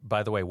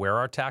by the way, where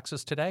are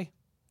taxes today?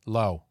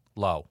 Low.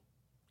 Low.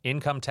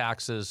 Income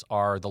taxes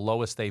are the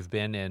lowest they've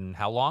been in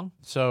how long?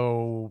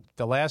 So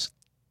the last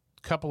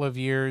couple of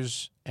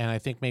years, and I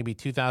think maybe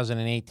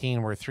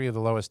 2018 were three of the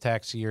lowest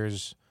tax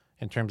years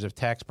in terms of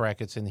tax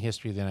brackets in the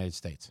history of the United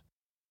States.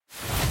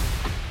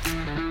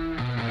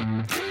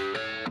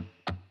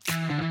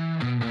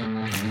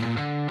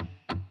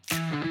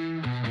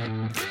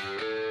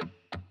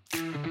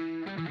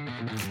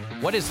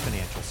 What is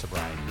financial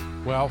sobriety?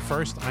 Well,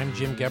 first, I'm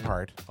Jim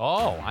Gebhardt.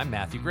 Oh, I'm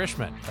Matthew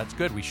Grishman. That's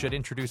good. We should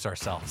introduce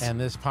ourselves. And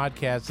this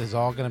podcast is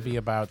all going to be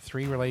about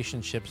three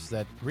relationships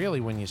that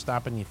really, when you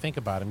stop and you think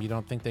about them, you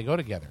don't think they go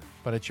together.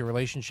 But it's your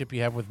relationship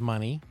you have with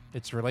money,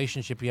 it's the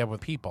relationship you have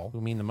with people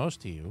who mean the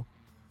most to you,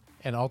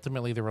 and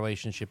ultimately the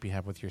relationship you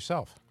have with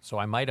yourself. So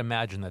I might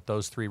imagine that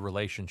those three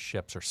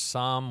relationships are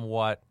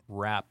somewhat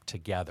wrapped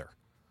together.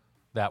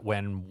 That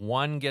when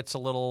one gets a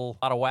little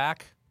out of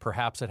whack,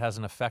 perhaps it has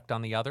an effect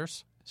on the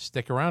others.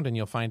 Stick around and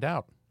you'll find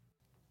out.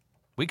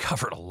 We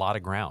covered a lot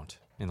of ground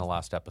in the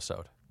last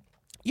episode.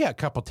 Yeah, a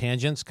couple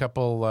tangents,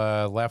 couple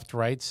left,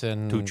 rights,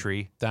 and Two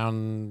tree.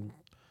 down,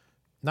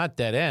 not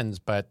dead ends,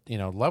 but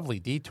lovely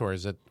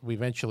detours that we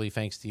eventually,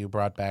 thanks to you,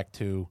 brought back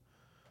to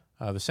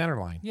the center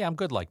line. Yeah, I'm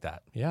good like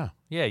that. Yeah.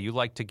 Yeah, you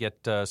like to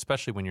get,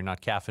 especially when you're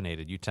not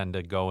caffeinated, you tend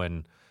to go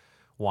in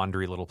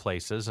wandery little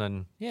places,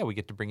 and yeah, we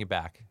get to bring you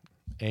back.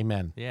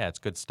 Amen. Yeah, it's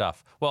good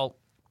stuff. Well,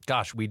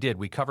 gosh, we did.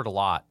 We covered a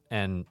lot.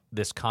 And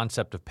this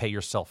concept of pay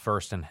yourself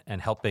first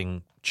and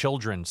helping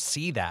children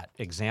see that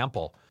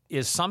example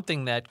is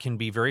something that can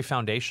be very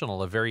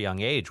foundational at a very young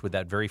age with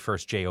that very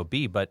first JOB.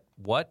 But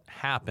what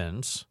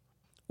happens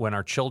when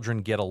our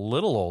children get a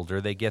little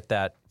older, they get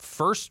that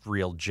first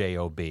real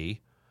JOB,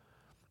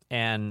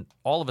 and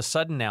all of a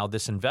sudden now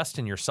this invest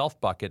in yourself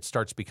bucket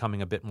starts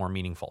becoming a bit more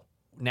meaningful.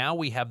 Now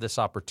we have this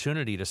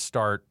opportunity to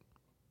start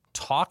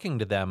talking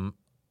to them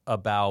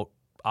about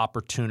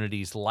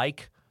opportunities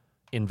like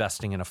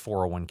investing in a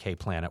 401k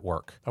plan at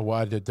work.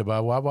 What?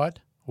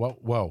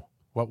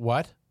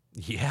 What?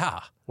 Yeah.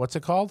 What's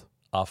it called?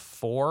 A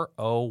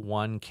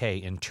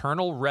 401k,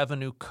 Internal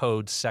Revenue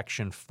Code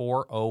Section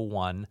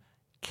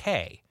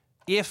 401k,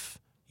 if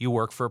you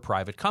work for a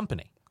private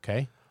company.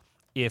 Okay.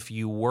 If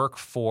you work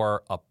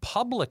for a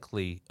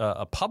publicly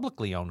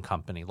owned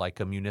company like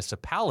a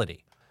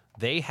municipality,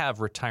 they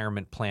have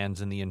retirement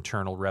plans in the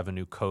Internal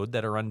Revenue Code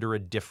that are under a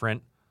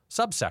different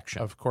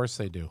subsection. Of course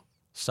they do.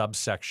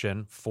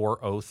 Subsection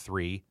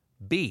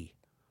 403B.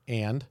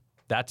 And?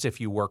 That's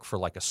if you work for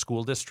like a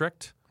school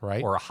district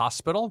Right. or a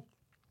hospital.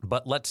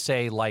 But let's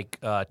say like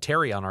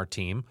Terry on our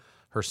team,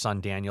 her son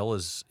Daniel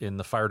is in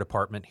the fire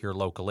department here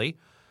locally.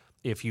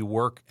 If you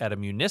work at a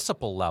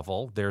municipal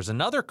level, there's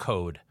another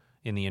code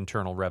in the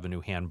Internal Revenue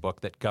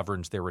Handbook that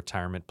governs their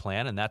retirement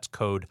plan, and that's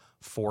code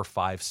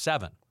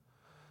 457.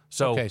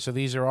 So, Okay, so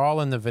these are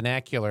all in the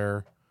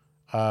vernacular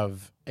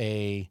of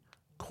a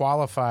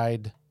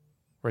qualified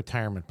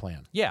retirement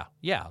plan. Yeah.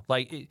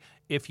 Like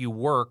if you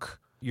work,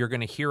 you're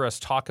going to hear us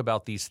talk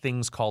about these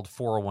things called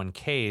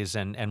 401ks,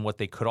 and what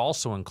they could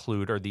also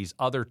include are these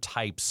other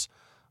types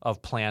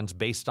of plans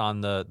based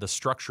on the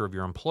structure of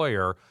your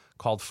employer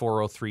called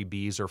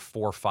 403Bs or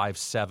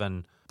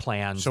 457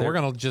 plans. So we're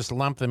going to just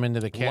lump them into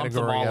the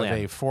category all of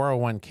in. a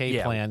 401k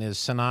Yeah. plan is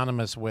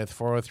synonymous with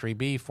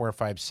 403B,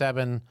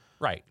 457,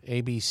 Right.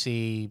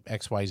 ABC,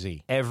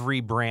 XYZ. Every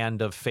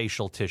brand of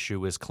facial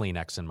tissue is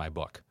Kleenex in my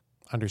book.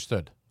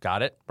 Understood.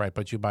 Got it? Right,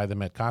 but you buy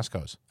them at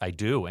Costco's. I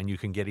do, and you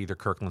can get either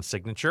Kirkland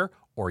Signature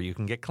or you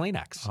can get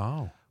Kleenex.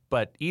 Oh,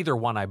 But either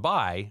one I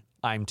buy,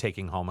 I'm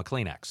taking home a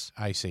Kleenex.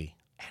 I see.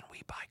 And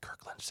we buy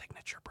Kirkland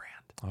Signature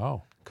brand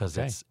Oh, because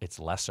okay. it's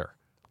lesser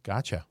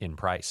Gotcha. in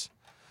price.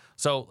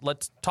 So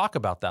let's talk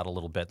about that a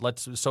little bit.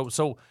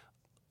 So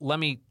let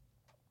me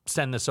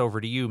send this over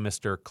to you,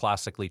 Mr.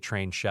 Classically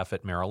Trained Chef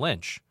at Merrill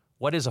Lynch.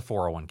 What is a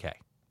 401k?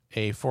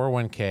 A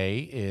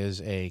 401k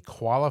is a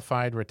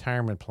qualified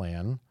retirement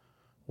plan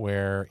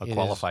where A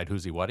qualified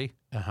whoosy whatty?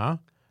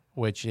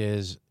 which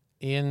is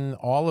in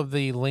all of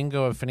the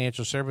lingo of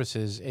financial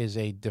services is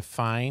a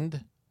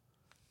defined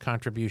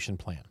contribution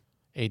plan.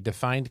 A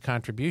defined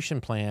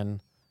contribution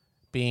plan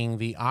being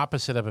the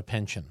opposite of a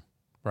pension,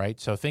 right?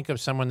 So think of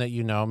someone that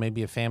you know,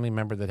 maybe a family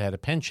member that had a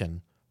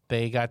pension.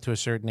 They got to a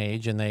certain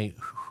age and they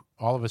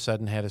all of a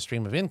sudden had a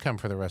stream of income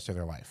for the rest of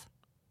their life.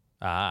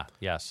 Ah,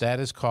 yes. That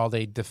is called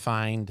a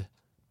defined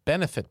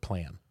benefit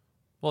plan.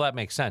 Well, that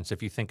makes sense.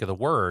 If you think of the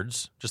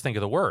words, just think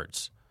of the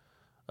words.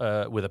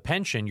 With a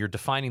pension, you're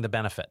defining the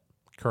benefit.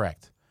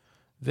 Correct.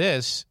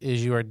 This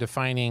is you are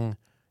defining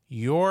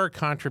your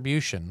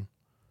contribution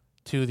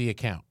to the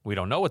account. We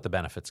don't know what the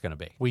benefit's going to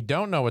be. We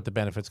don't know what the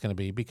benefit's going to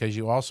be because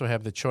you also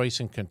have the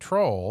choice and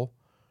control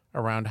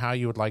around how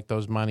you would like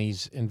those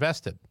monies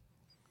invested.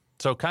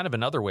 So kind of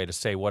another way to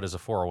say what is a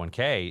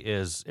 401k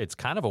is it's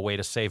kind of a way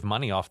to save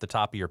money off the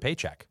top of your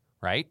paycheck,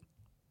 right?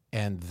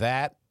 And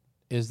that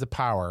is the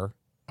power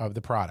of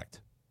the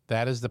product.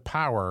 That is the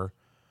power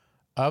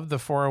of the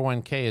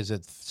 401k is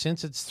that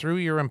since it's through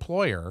your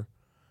employer,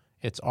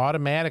 it's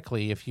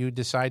automatically, if you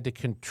decide to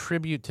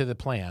contribute to the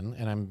plan,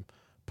 and I'm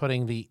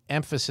putting the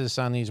emphasis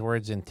on these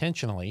words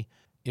intentionally.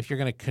 If you're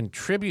going to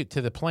contribute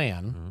to the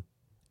plan,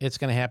 it's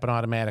going to happen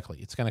automatically.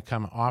 It's going to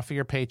come off of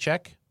your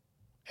paycheck,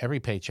 every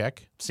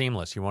paycheck.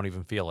 Seamless. You won't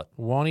even feel it.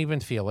 Won't even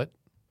feel it.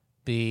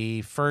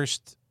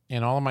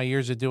 In all of my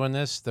years of doing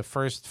this, the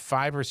first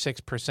 5 or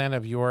 6%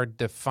 of your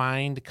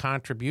defined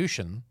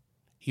contribution,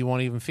 you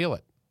won't even feel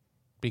it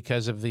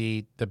because of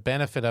the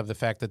benefit of the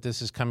fact that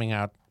this is coming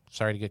out,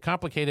 sorry to get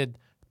complicated,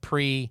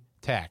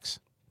 pre-tax.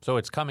 So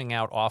it's coming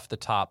out off the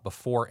top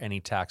before any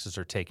taxes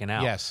are taken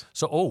out. Yes.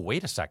 So,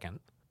 wait a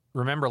second.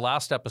 Remember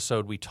last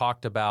episode we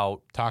talked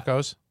about...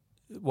 Tacos?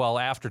 Well,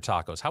 after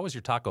tacos. How was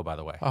your taco, by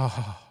the way?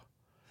 Oh,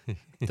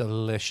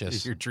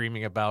 delicious. You're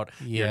dreaming about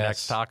your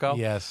next taco?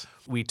 Yes.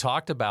 We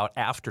talked about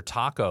after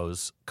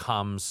tacos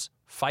comes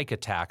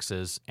FICA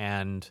taxes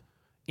and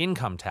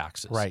income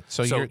taxes. Right.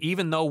 So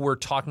even though we're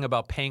talking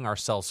about paying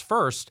ourselves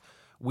first,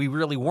 we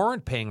really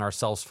weren't paying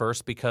ourselves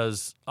first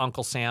because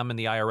Uncle Sam and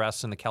the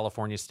IRS and the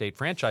California State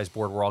Franchise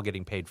Board were all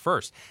getting paid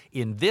first.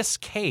 In this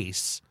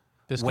case...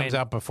 This comes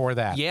out before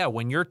that. Yeah,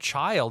 when your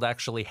child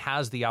actually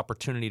has the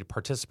opportunity to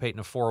participate in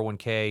a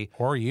 401k.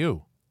 Or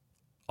you.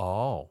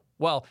 Oh.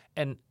 Well,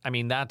 and I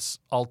mean, that's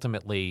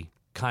ultimately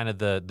kind of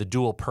the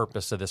dual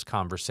purpose of this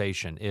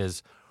conversation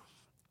is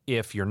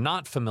if you're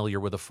not familiar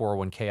with a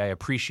 401k, I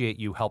appreciate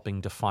you helping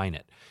define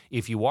it.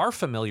 If you are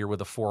familiar with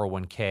a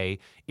 401k,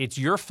 it's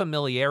your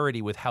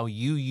familiarity with how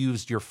you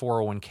used your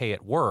 401k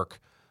at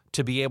work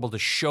to be able to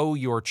show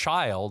your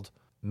child,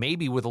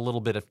 maybe with a little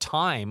bit of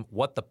time,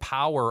 what the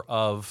power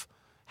of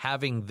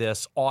having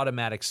this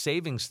automatic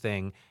savings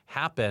thing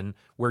happen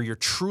where you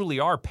truly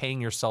are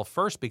paying yourself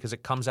first because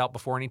it comes out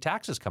before any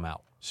taxes come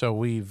out. So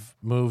we've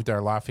moved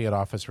our Lafayette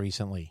office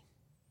recently,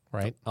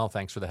 right? Oh,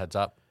 thanks for the heads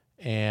up.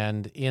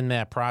 And in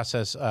that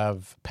process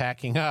of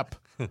packing up,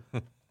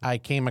 I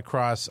came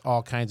across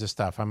all kinds of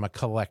stuff. I'm a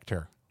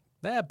collector.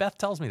 Yeah, Beth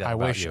tells me that I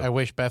about you. I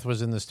wish Beth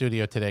was in the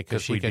studio today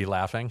because we'd be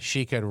laughing.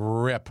 She could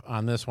rip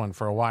on this one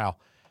for a while.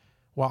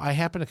 Well, I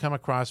happened to come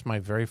across my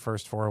very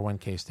first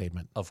 401k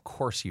statement. Of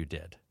course you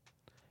did.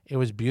 It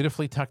was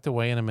beautifully tucked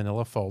away in a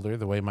manila folder,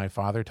 the way my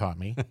father taught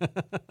me.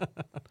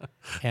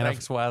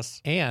 Thanks,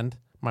 Wes. And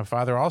my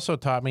father also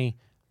taught me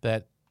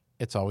that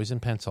it's always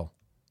in pencil.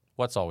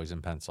 What's always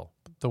in pencil?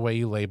 The way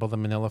you label the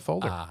manila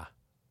folder. Ah.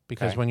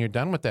 Because okay. when you're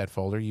done with that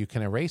folder, you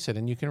can erase it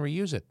and you can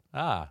reuse it.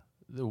 Ah.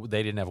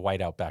 They didn't have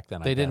whiteout back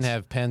then, They didn't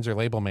have pens or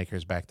label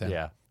makers back then.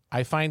 Yeah.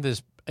 I find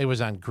this, it was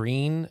on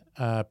green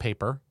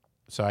paper,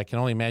 so I can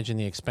only imagine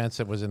the expense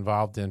that was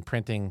involved in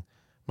printing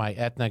my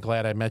Aetna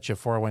Glad I Met You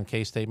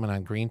 401k statement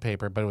on green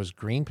paper, but it was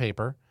green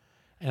paper,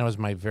 and it was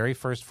my very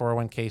first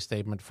 401k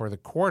statement for the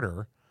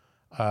quarter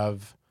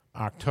of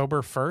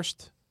October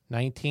 1st,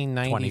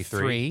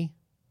 1993.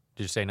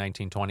 Did you say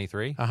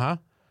 1923?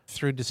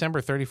 Through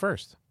December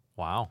 31st.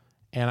 Wow.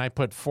 And I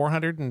put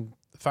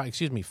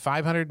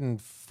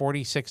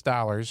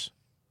 $546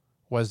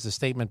 was the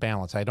statement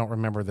balance. I don't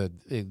remember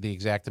the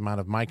exact amount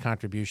of my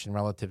contribution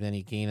relative to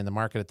any gain in the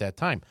market at that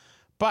time.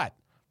 But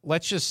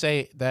let's just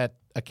say that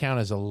account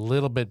is a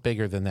little bit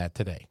bigger than that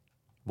today.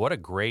 What a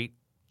great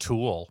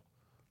tool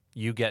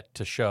you get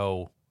to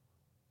show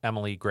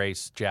Emily,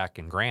 Grace, Jack,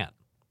 and Grant.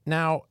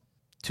 Now,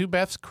 to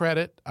Beth's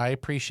credit, I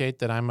appreciate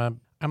that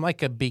I'm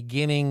like a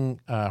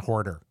beginning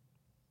hoarder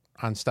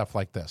on stuff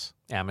like this.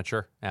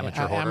 Amateur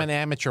hoarder. I'm an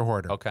amateur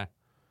hoarder. Okay.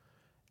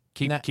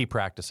 Keep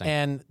practicing.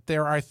 And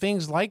there are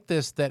things like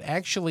this that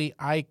actually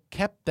I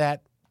kept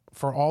that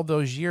for all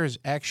those years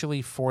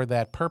actually for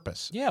that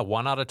purpose. Yeah,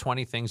 1 out of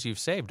 20 things you've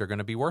saved are going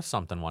to be worth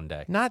something one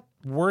day. Not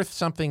worth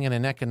something in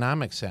an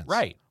economic sense.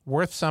 Right.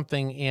 Worth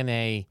something in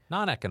a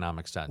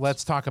non-economic sense.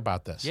 Let's talk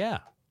about this. Yeah.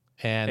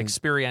 And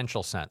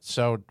experiential sense.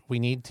 So we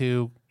need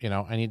to,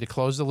 I need to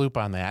close the loop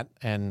on that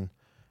and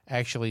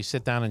actually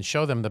sit down and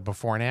show them the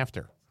before and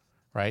after,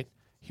 right?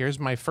 Here's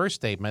my first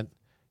statement.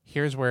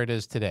 Here's where it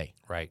is today.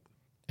 Right.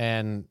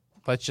 And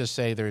let's just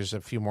say there's a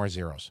few more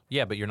zeros.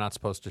 Yeah, but you're not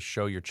supposed to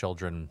show your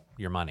children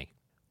your money.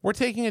 We're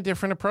taking a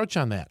different approach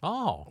on that.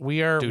 Oh,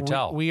 do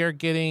tell. We are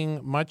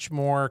getting much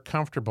more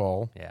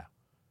comfortable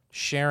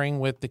sharing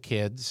with the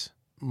kids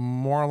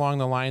more along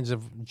the lines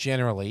of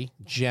generally,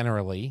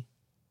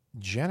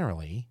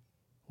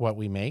 what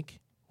we make,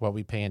 what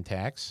we pay in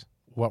tax,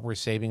 what we're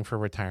saving for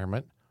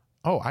retirement.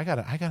 Oh, I got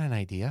an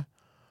idea.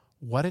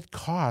 What it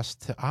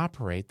costs to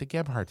operate the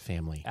Gebhardt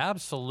family.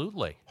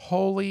 Absolutely.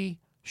 Holy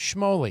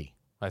schmoly.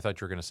 I thought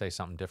you were going to say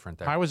something different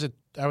there. I was a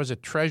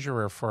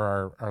treasurer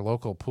for our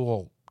local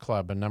pool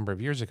club a number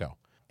of years ago.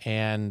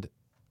 And,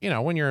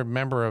 when you're a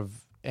member of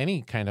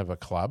any kind of a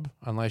club,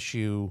 unless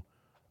you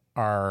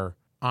are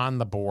on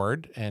the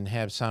board and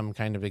have some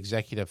kind of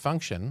executive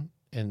function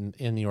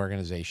in the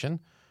organization,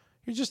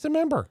 you're just a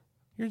member.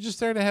 You're just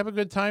there to have a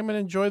good time and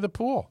enjoy the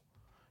pool.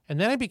 And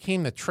then I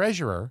became the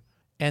treasurer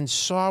and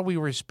saw we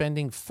were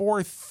spending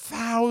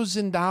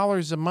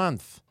 $4,000 a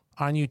month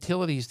on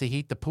utilities to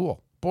heat the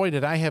pool. Boy,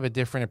 did I have a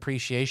different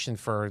appreciation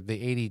for the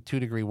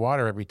 82-degree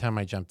water every time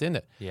I jumped in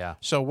it. Yeah.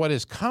 So what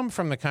has come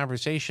from the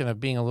conversation of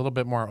being a little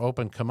bit more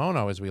open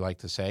kimono, as we like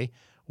to say,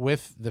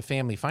 with the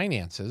family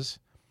finances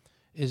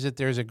is that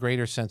there's a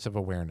greater sense of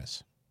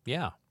awareness.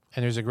 Yeah.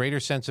 And there's a greater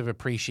sense of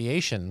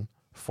appreciation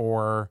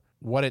for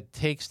what it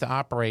takes to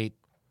operate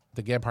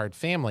the Gebhardt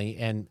family.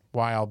 And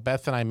while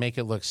Beth and I make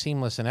it look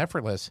seamless and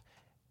effortless,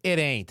 it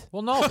ain't.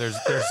 Well, no, there's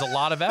a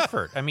lot of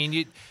effort. I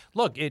mean,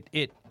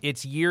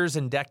 it's years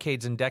and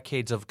decades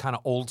of kind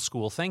of old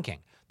school thinking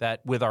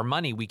that with our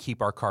money, we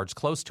keep our cards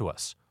close to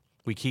us.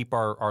 We keep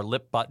our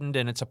lip buttoned,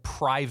 and it's a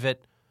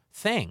private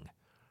thing.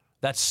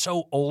 That's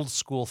so old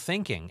school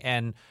thinking.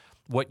 And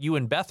what you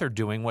and Beth are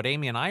doing, what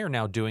Amy and I are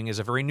now doing, is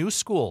a very new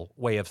school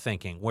way of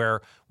thinking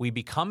where we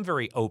become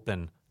very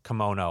open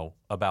kimono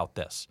about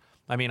this.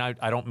 I mean,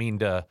 I don't mean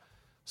to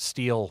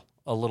steal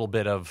a little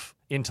bit of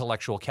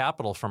intellectual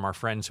capital from our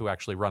friends who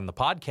actually run the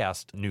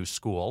podcast New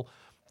School.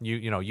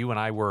 You and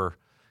I were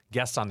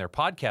guests on their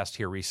podcast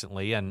here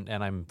recently, and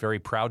I'm very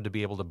proud to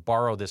be able to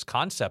borrow this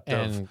concept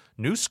of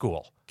New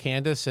School.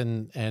 Candace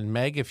and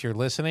Meg, if you're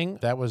listening,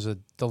 that was a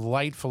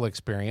delightful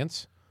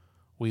experience.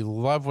 We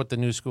love what the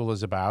New School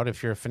is about.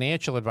 If you're a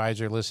financial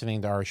advisor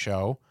listening to our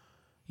show,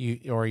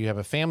 or you have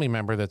a family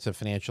member that's a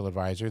financial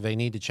advisor, they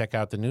need to check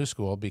out the New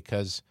School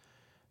because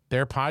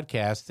their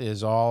podcast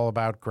is all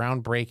about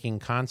groundbreaking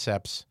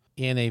concepts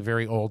in a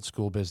very old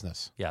school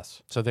business.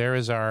 Yes. So there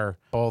is our,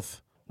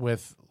 both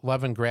with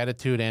love and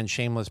gratitude and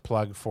shameless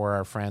plug for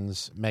our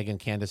friends Meg and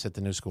Candace at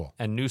the New School.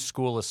 And New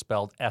School is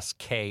spelled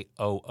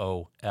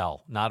Skool.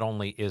 Not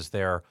only is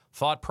their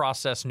thought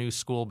process New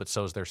School, but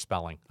so is their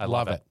spelling. I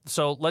love it.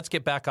 So let's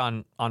get back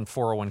on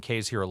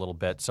 401ks here a little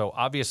bit. So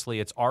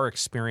obviously it's our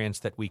experience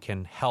that we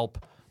can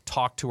help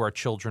talk to our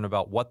children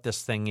about what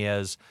this thing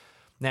is.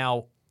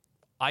 Now,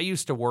 I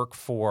used to work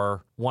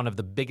for one of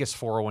the biggest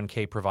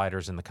 401k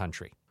providers in the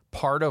country.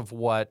 Part of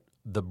what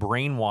the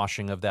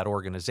brainwashing of that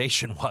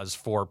organization was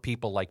for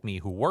people like me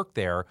who work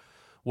there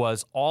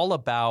was all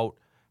about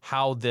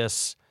how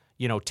this,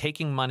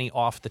 taking money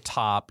off the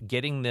top,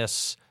 getting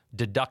this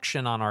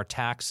deduction on our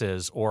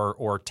taxes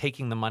or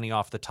taking the money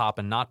off the top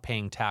and not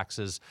paying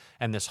taxes,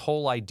 and this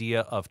whole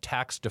idea of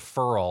tax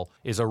deferral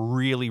is a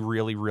really,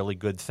 really, really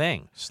good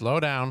thing. Slow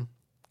down.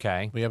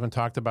 Okay. We haven't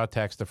talked about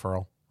tax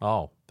deferral.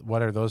 Oh.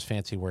 What are those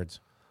fancy words?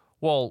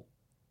 Well,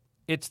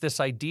 it's this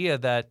idea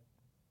that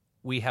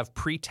we have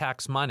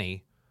pre-tax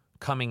money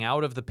coming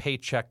out of the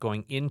paycheck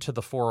going into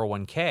the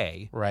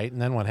 401k. Right,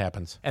 and then what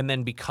happens? And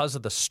then because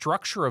of the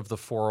structure of the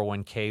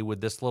 401k with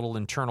this little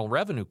internal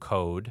revenue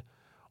code,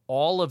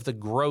 all of the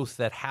growth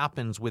that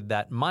happens with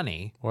that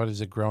money. What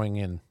is it growing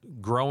in?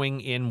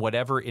 Growing in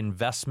whatever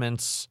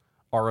investments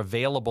are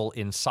available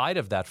inside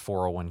of that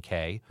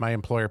 401k. My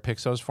employer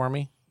picks those for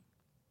me?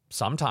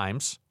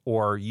 Sometimes.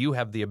 Or you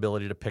have the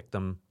ability to pick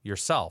them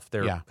yourself.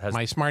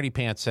 My Smarty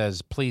Pants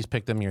says, please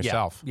pick them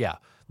yourself. Yeah.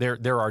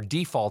 There are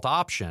default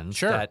options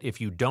Sure. that if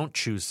you don't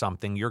choose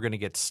something, you're going to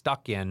get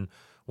stuck in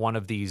one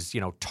of these,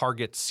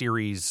 Target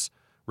Series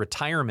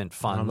retirement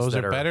funds. Those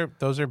are better.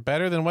 Those are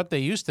better than what they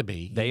used to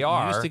be. They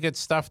are. You used to get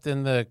stuffed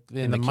in the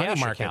money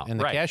market, account, in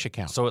the right. cash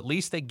account. So at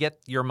least they get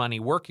your money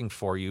working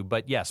for you.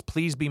 But yes,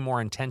 please be more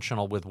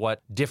intentional with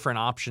what different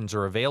options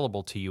are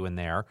available to you in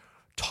there.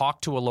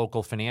 Talk to a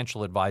local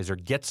financial advisor,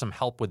 get some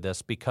help with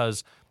this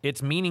because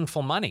it's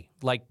meaningful money.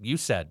 Like you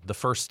said, the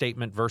first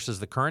statement versus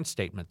the current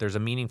statement, there's a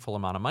meaningful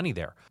amount of money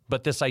there.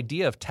 But this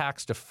idea of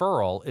tax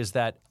deferral is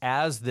that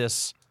as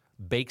this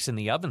bakes in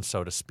the oven,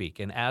 so to speak,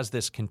 and as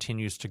this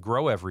continues to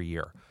grow every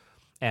year,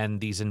 and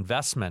these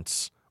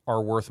investments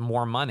are worth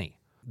more money,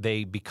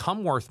 they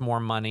become worth more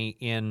money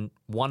in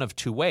one of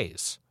two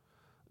ways.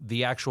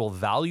 The actual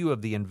value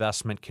of the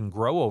investment can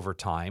grow over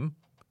time,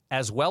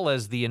 as well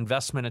as the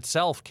investment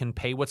itself can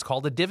pay what's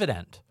called a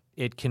dividend.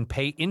 It can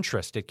pay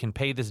interest. It can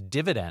pay this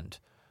dividend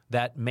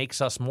that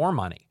makes us more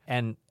money.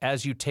 And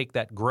as you take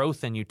that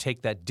growth and you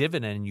take that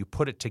dividend and you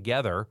put it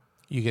together,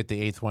 you get the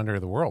eighth wonder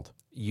of the world.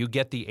 You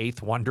get the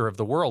eighth wonder of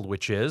the world,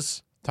 which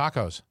is?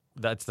 Tacos.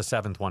 That's the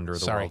seventh wonder of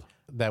the world.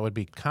 That would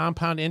be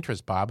compound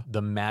interest, Bob.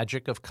 The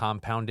magic of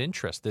compound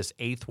interest, this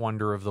eighth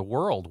wonder of the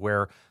world,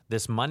 where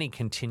this money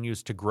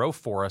continues to grow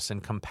for us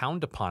and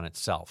compound upon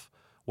itself.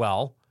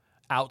 Well,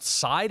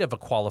 outside of a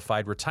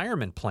qualified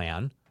retirement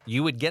plan,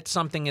 you would get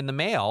something in the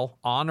mail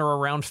on or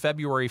around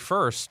February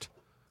 1st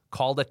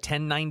called a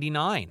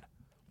 1099,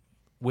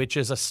 which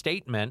is a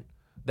statement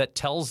that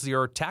tells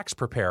your tax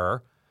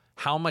preparer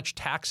how much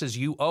taxes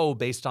you owe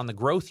based on the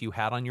growth you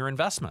had on your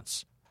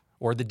investments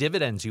or the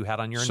dividends you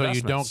had on your investments.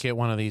 So you don't get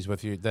one of these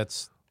with you. You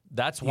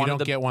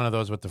don't get one of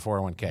those with the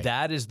 401k.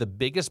 That is the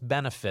biggest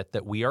benefit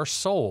that we are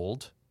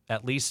sold,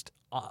 at least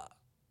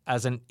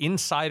as an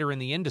insider in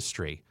the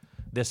industry.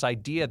 This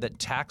idea that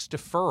tax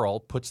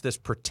deferral puts this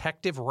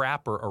protective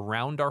wrapper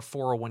around our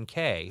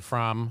 401k.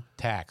 From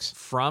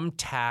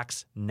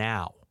tax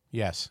now.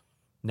 Yes.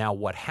 Now,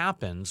 what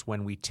happens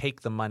when we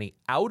take the money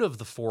out of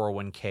the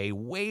 401k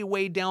way,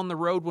 way down the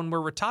road when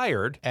we're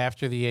retired?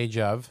 After the age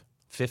of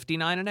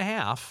 59 and a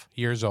half.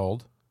 Years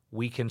old.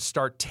 We can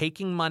start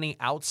taking money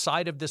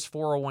outside of this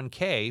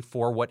 401k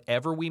for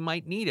whatever we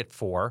might need it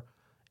for,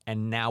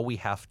 and now we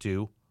have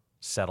to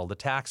settle the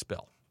tax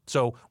bill.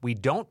 So we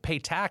don't pay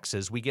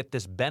taxes. We get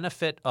this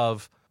benefit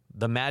of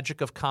the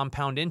magic of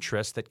compound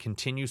interest that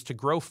continues to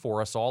grow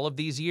for us all of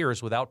these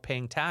years without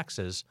paying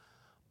taxes.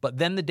 But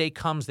then the day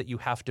comes that you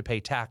have to pay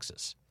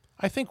taxes.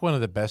 I think one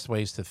of the best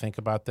ways to think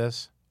about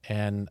this,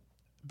 and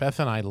Beth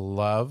and I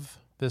love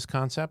this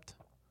concept,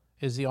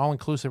 is the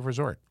all-inclusive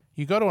resort.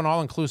 You go to an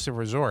all-inclusive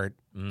resort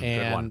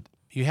and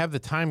you have the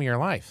time of your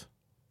life.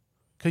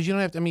 Because you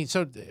don't have to,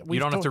 you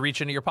don't have to reach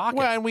into your pocket.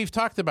 Well, and we've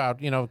talked about,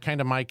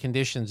 kind of my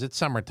conditions. It's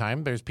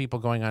summertime. There's people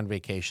going on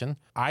vacation.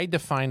 I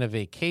define a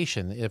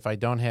vacation if I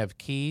don't have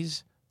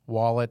keys,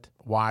 wallet,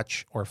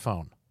 watch, or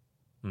phone.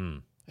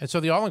 And so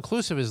the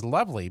all-inclusive is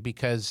lovely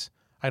because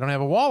I don't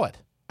have a wallet.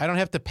 I don't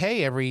have to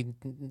pay every,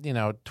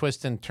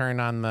 twist and turn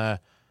on the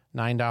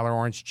 $9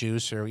 orange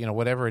juice or,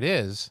 whatever it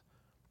is,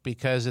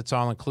 because it's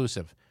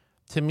all-inclusive.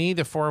 To me,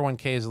 the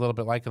 401k is a little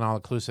bit like an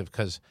all-inclusive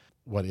because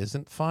what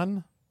isn't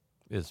fun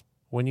is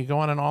when you go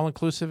on an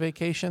all-inclusive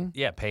vacation,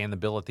 paying the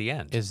bill at the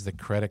end is the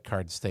credit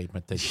card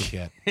statement that you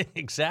get.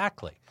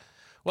 Exactly.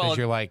 Well, Because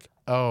you're like,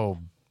 oh,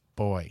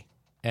 boy.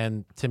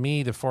 And to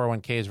me, the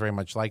 401k is very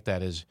much like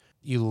that, is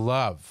you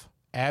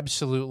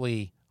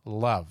absolutely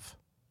love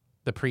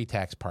the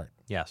pre-tax part.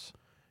 yes.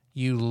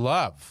 You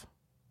love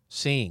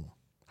seeing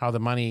how the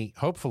money,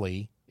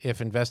 hopefully, if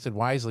invested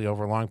wisely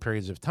over long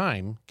periods of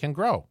time, can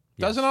grow.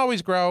 Yes. Doesn't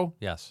always grow.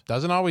 Yes.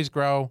 Doesn't always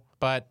grow,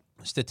 but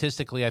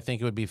statistically, I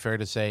think it would be fair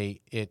to say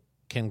it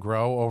can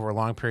grow over a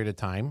long period of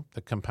time.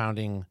 The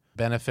compounding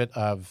benefit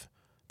of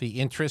the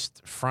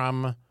interest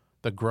from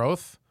the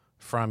growth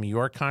from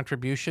your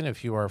contribution,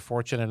 if you are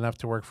fortunate enough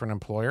to work for an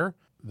employer,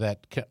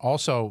 that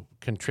also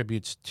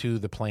contributes to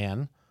the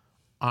plan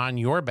on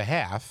your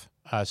behalf.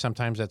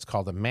 Sometimes that's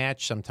called a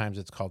match. Sometimes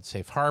it's called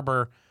safe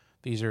harbor.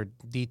 These are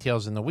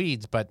details in the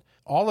weeds, but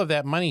all of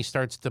that money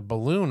starts to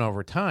balloon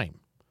over time.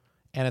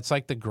 And it's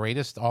like the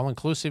greatest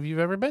all-inclusive you've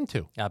ever been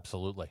to.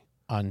 Absolutely.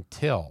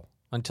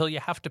 Until you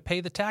have to pay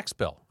the tax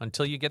bill,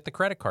 until you get the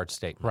credit card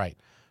statement. Right.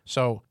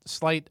 So,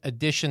 slight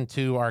addition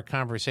to our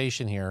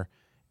conversation here,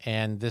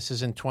 and this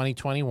is in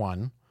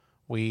 2021.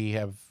 We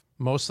have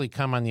mostly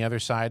come on the other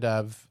side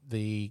of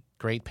the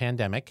great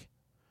pandemic,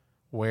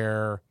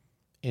 where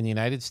in the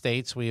United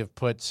States we have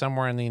put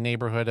somewhere in the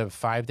neighborhood of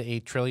 $5 to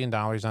 $8 trillion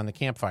on the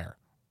campfire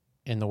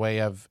in the way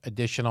of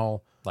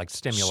additional Like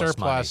stimulus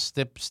surplus,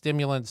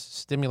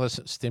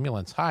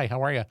 stimulants. Hi,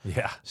 how are you? money.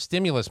 Yeah.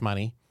 Stimulus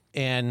money.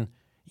 And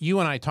you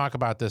and I talk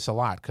about this a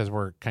lot because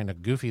we're kind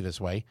of goofy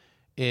this way,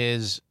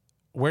 is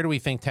where do we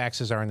think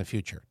taxes are in the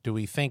future? Do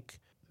we think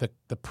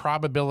the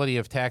probability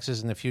of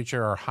taxes in the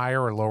future are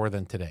higher or lower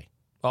than today?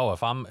 Oh,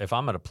 if I'm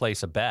going to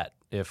place a bet,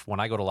 when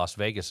I go to Las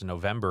Vegas in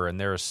November and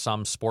there is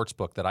some sports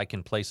book that I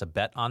can place a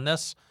bet on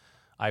this,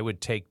 I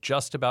would take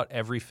just about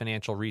every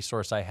financial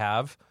resource I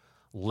have,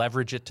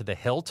 leverage it to the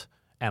hilt,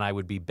 and I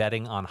would be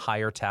betting on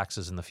higher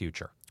taxes in the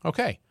future.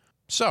 Okay.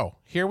 So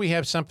here we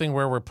have something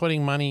where we're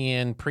putting money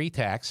in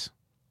pre-tax.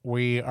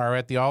 We are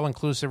at the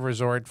all-inclusive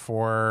resort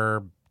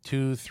for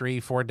 2, 3,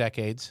 4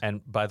 decades.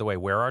 And by the way,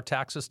 where are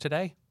taxes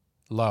today?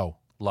 Low.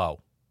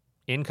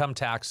 Income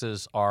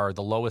taxes are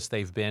the lowest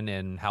they've been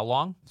in how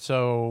long?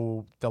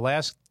 So the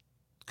last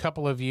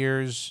couple of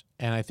years,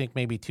 and I think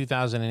maybe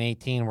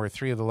 2018, were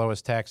 3 of the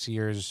lowest tax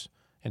years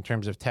in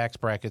terms of tax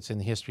brackets in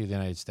the history of the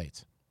United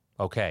States.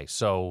 Okay,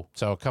 so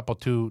a couple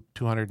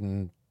 200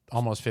 and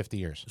almost 50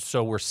 years.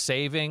 So we're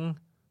saving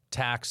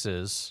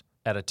taxes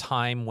at a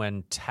time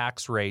when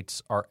tax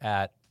rates are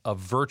at a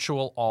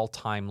virtual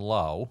all-time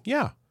low.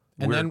 Yeah.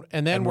 And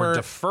then we're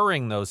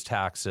deferring those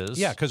taxes.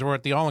 Yeah, because we're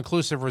at the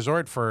all-inclusive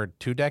resort for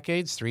 2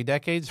 decades, 3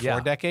 decades,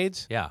 4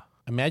 decades. Yeah.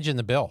 Imagine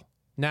the bill.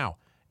 Now,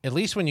 at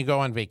least when you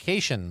go on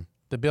vacation,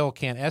 the bill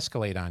can't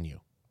escalate on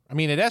you. I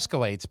mean, it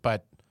escalates,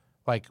 but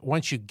like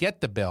once you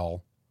get the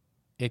bill,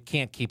 it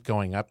can't keep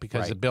going up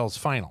because the bill's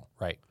final.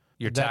 Right.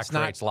 Your tax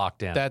rate's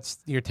locked in. That's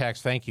your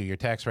tax. Thank you. Your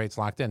tax rate's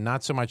locked in.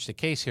 Not so much the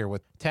case here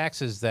with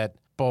taxes that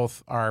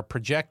both are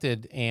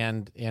projected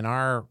and, in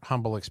our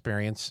humble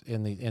experience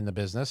in the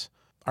business,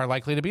 are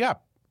likely to be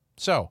up.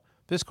 So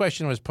this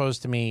question was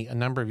posed to me a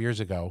number of years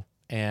ago,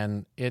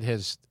 and it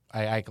has.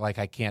 I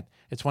can't.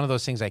 It's one of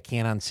those things I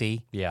can't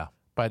unsee. Yeah.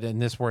 But in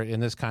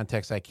this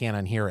context, I can't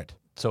unhear it.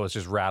 So it's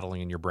just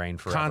rattling in your brain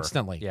forever.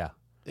 Constantly. Yeah.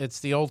 It's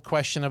the old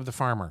question of the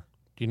farmer.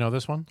 Do you know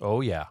this one?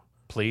 Oh yeah.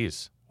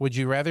 Please. Would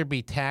you rather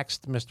be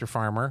taxed, Mr.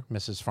 Farmer,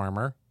 Mrs.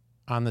 Farmer,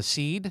 on the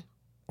seed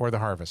or the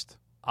harvest?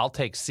 I'll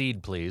take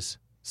seed, please.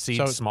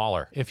 Seed's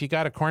smaller. If you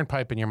got a corn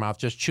pipe in your mouth,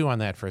 just chew on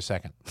that for a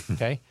second,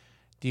 okay?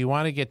 Do you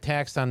want to get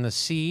taxed on the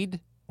seed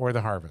or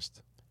the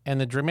harvest?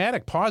 And the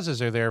dramatic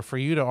pauses are there for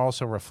you to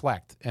also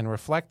reflect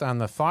on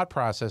the thought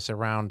process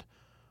around,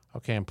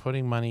 okay, I'm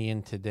putting money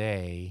in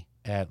today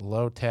at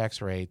low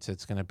tax rates.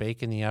 It's going to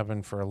bake in the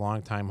oven for a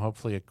long time.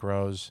 Hopefully it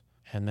grows.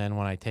 And then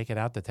when I take it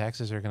out, the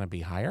taxes are going to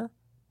be higher?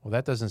 Well,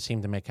 that doesn't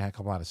seem to make a heck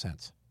of a lot of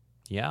sense.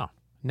 Yeah.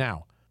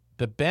 Now,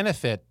 the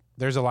benefit,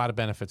 there's a lot of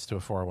benefits to a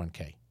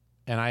 401k.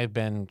 And I have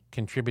been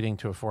contributing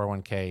to a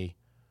 401k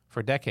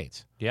for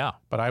decades. Yeah.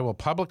 But I will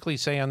publicly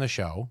say on the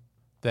show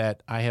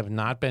that I have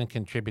not been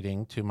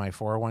contributing to my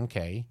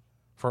 401k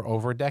for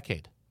over a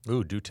decade.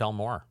 Ooh, do tell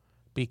more.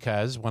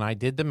 because when I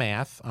did the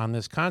math on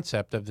this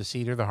concept of the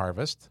seed or the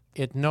harvest,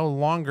 it no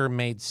longer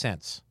made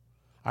sense.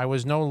 I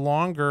was no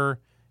longer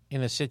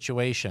in a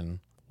situation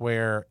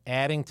where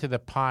adding to the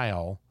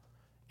pile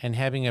and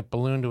having it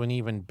balloon to an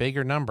even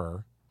bigger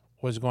number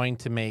was going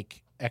to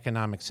make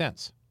economic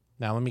sense.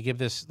 Now, let me give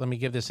this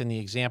in the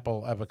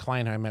example of a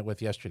client I met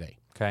with yesterday.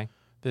 Okay.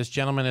 This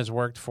gentleman has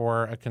worked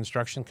for a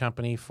construction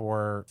company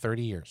for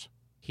 30 years.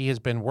 He has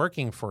been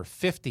working for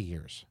 50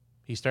 years.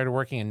 He started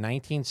working in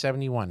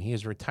 1971. He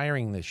is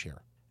retiring this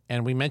year.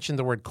 And we mentioned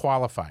the word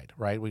qualified,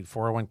 right? We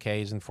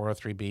 401ks and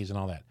 403bs and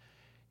all that.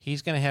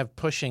 He's going to have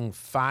pushing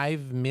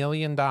 $5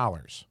 million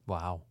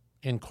Wow.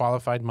 in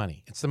qualified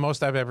money. It's the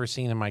most I've ever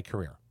seen in my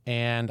career.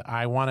 And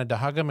I wanted to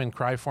hug him and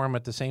cry for him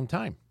at the same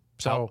time.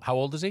 So How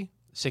old is he?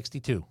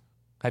 62.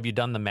 Have you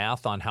done the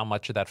math on how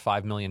much of that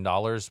 $5 million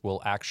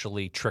will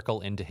actually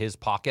trickle into his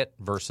pocket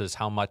versus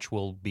how much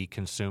will be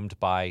consumed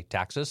by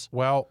taxes?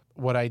 Well,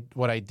 what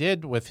I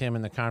did with him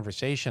in the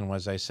conversation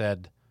was I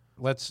said,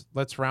 let's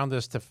round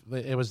this to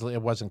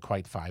it wasn't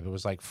quite 5. It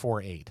was like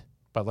 4.8,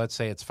 but let's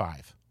say it's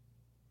 5.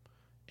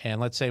 And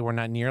let's say we're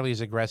not nearly as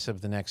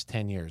aggressive the next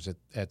 10 years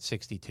at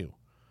 62.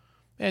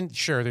 And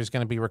sure, there's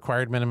going to be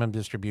required minimum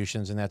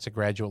distributions, and that's a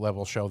graduate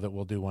level show that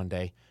we'll do one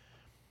day.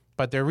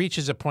 But there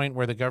reaches a point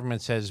where the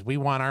government says, we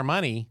want our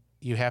money.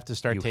 You have to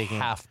start taking it.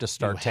 You have to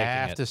start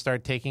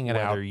taking it,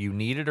 out. whether you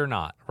need it or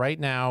not. Right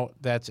now,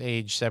 that's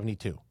age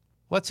 72.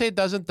 Let's say it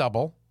doesn't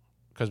double,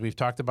 because we've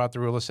talked about the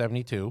rule of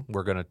 72.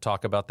 We're going to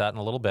talk about that in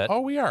a little bit.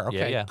 Oh, we are?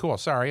 Okay, Yeah. Cool.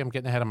 Sorry, I'm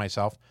getting ahead of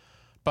myself.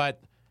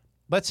 But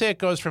let's say it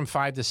goes from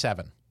 5 to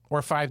 7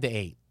 or 5 to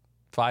 8.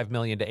 5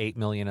 million to 8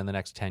 million in the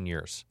next 10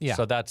 years. Yeah.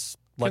 So that's,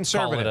 let's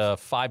call it a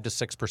 5 to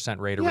 6%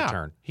 rate of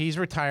return. He's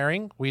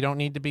retiring. We don't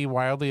need to be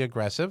wildly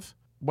aggressive.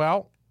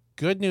 Well,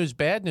 good news,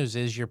 bad news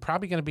is you're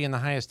probably going to be in the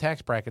highest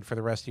tax bracket for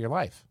the rest of your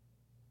life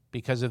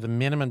because of the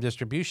minimum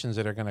distributions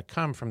that are going to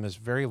come from this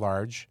very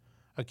large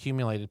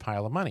accumulated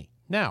pile of money.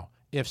 Now,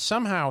 if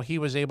somehow he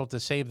was able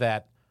to save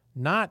that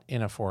not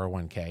in a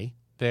 401k,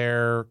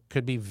 there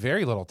could be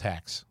very little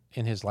tax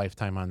in his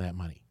lifetime on that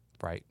money.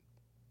 Right.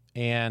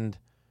 And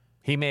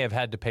he may have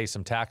had to pay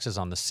some taxes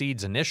on the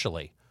seeds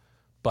initially,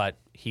 but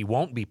he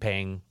won't be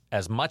paying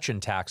as much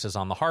in taxes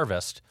on the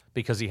harvest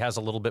because he has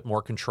a little bit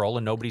more control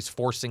and nobody's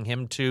forcing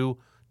him to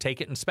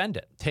take it and spend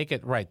it. Take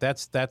it, right.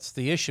 That's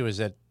the issue, is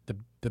that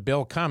the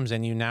bill comes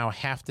and you now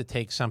have to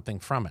take something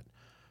from it.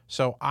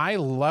 So I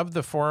love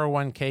the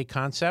 401k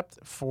concept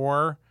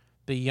for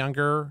the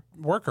younger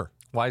worker.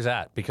 Why is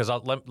that? Because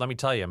let me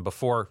tell you, and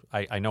before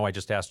I know I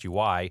just asked you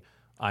why,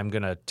 I'm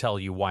going to tell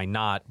you why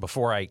not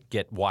before I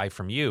get why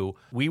from you.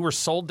 We were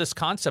sold this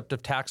concept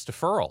of tax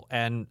deferral,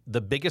 and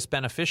the biggest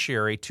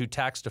beneficiary to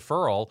tax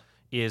deferral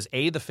is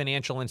the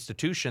financial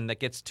institution that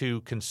gets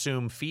to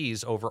consume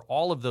fees over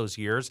all of those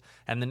years,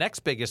 and the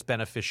next biggest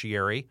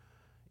beneficiary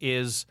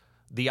is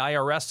the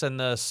IRS and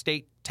the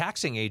state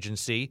taxing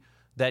agency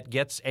that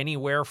gets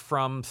anywhere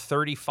from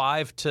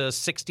 35 to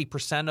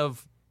 60%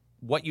 of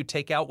what you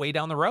take out way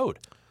down the road.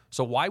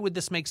 So why would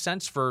this make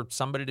sense for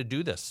somebody to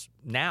do this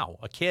now,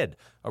 a kid?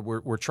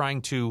 We're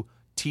trying to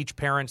teach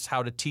parents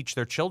how to teach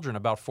their children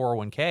about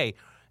 401k,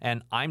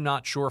 and I'm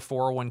not sure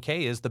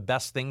 401k is the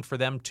best thing for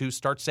them to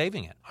start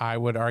saving it. I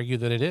would argue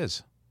that it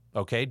is.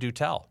 Okay, do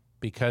tell.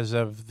 Because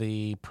of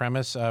the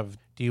premise of,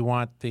 do you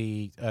want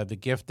the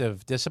gift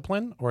of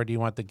discipline or do you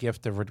want the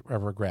gift of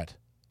regret?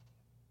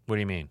 What do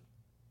you mean?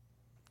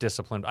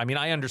 Discipline. I mean,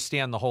 I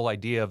understand the whole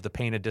idea of the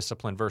pain of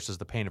discipline versus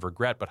the pain of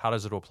regret, but how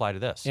does it apply to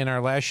this? In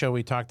our last show,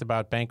 we talked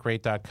about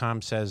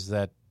Bankrate.com says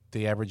that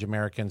the average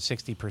American,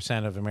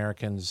 60% of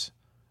Americans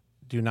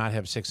do not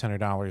have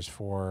 $600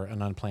 for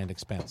an unplanned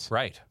expense.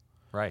 Right.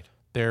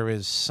 There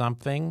is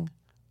something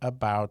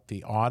about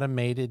the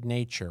automated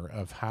nature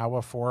of how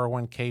a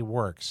 401k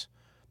works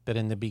that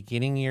in the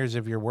beginning years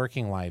of your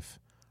working life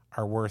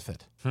are worth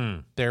it.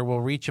 There will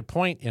reach a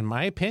point, in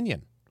my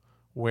opinion,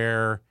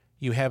 where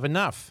you have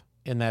enough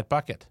in that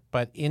bucket.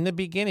 But in the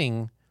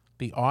beginning,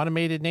 the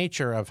automated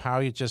nature of how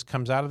it just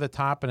comes out of the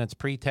top and it's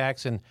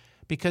pre-tax, and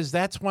because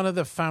that's one of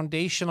the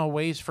foundational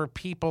ways for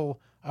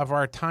people of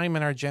our time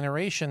and our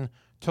generation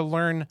to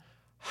learn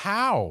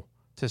how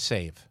to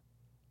save.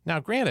 Now,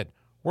 granted,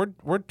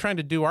 we're trying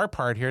to do our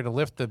part here to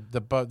lift the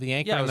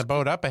anchor on the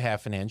boat up a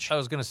half an inch. I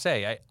was going to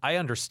say, I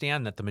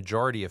understand that the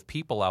majority of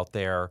people out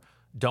there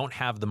don't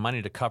have the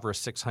money to cover a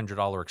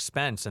 $600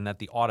 expense and that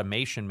the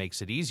automation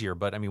makes it easier.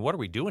 But I mean, what are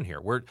we doing here?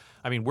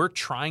 We're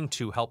trying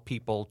to help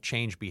people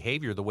change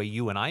behavior the way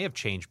you and I have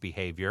changed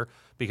behavior,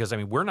 because I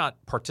mean, we're not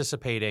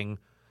participating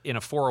in a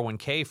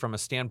 401k from a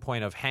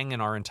standpoint of hanging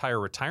our entire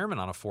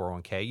retirement on a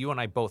 401k. You and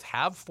I both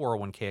have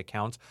 401k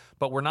accounts,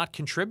 but we're not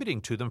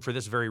contributing to them for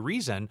this very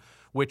reason,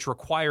 which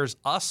requires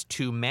us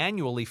to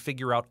manually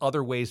figure out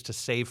other ways to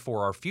save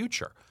for our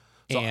future.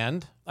 So,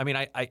 and I mean,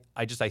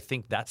 I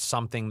think that's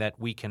something that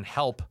we can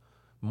help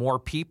more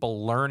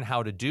people learn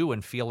how to do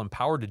and feel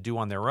empowered to do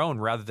on their own,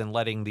 rather than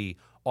letting the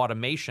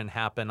automation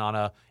happen on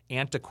a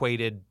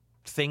antiquated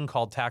thing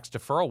called tax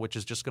deferral, which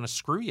is just going to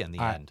screw you in the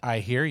end. I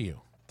hear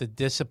you. The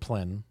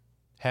discipline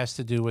has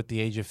to do with the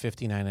age of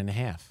 59 and a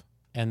half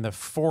and the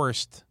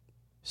forced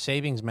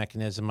savings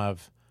mechanism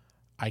of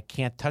I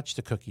can't touch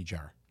the cookie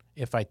jar.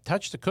 If I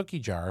touch the cookie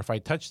jar, if I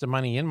touch the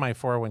money in my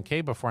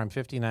 401k before I'm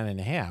 59 and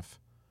a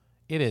half,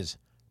 it is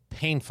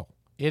painful.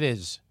 It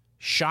is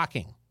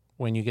shocking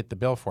when you get the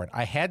bill for it.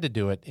 I had to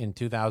do it in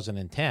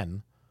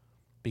 2010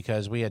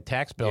 because we had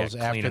tax bills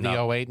after the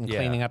 08 and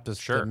cleaning up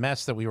the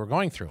mess that we were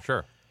going through.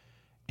 Sure.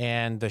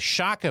 And the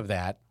shock of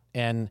that,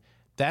 and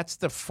that's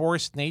the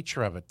forced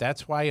nature of it.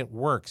 That's why it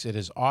works. It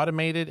is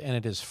automated and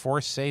it is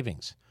forced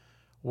savings.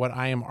 What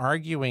I am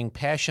arguing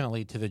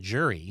passionately to the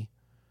jury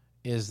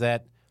is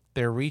that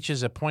there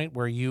reaches a point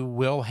where you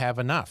will have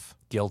enough.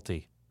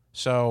 Guilty.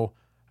 So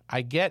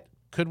I get,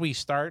 could we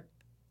start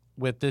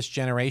with this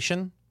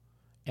generation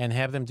and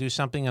have them do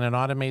something in an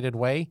automated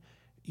way?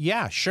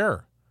 Yeah,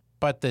 sure.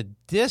 But the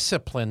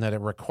discipline that it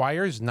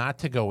requires not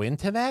to go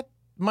into that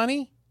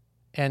money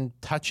and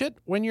touch it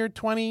when you're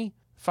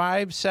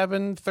 25,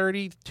 7,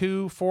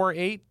 32, 4,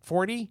 8,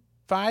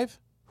 45?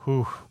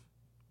 Whew.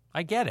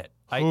 I get it.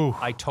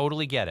 I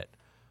totally get it.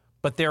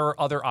 But there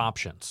are other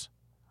options.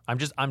 I'm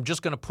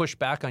just going to push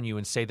back on you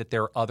and say that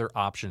there are other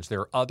options.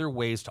 There are other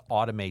ways to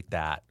automate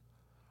that.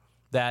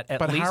 But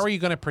how are you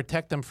going to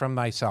protect them from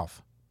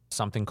thyself?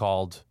 Something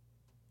called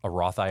a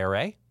Roth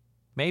IRA,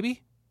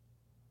 maybe?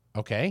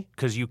 Okay.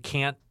 Because you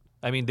can't,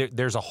 I mean,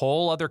 there's a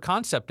whole other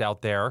concept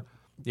out there.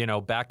 You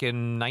know, back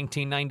in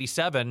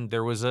 1997,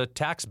 there was a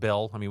tax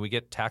bill. I mean, we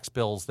get tax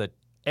bills that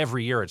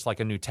every year it's like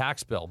a new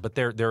tax bill. But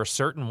there are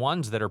certain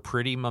ones that are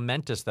pretty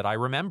momentous that I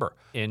remember.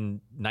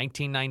 In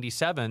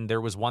 1997, there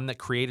was one that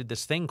created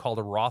this thing called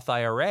a Roth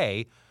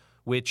IRA,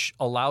 which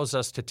allows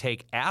us to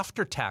take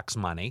after-tax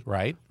money.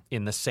 Right.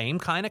 In the same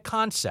kind of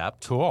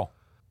concept. Cool.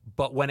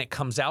 But when it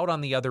comes out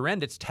on the other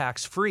end, it's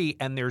tax-free,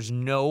 and there's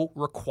no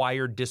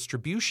required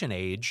distribution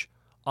age,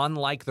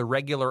 unlike the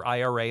regular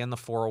IRA and the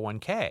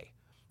 401k.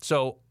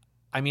 So,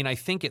 I mean, I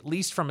think at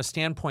least from a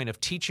standpoint of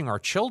teaching our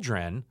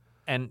children,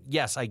 and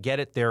yes, I get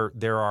it,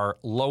 there are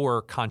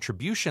lower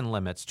contribution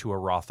limits to a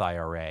Roth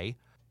IRA.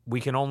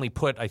 We can only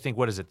put, I think,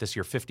 what is it this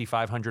year,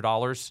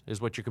 $5,500 is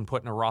what you can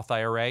put in a Roth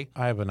IRA?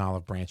 I have an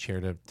olive branch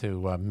here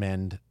to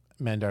mend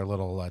our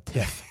little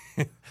tiff.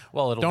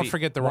 Well, don't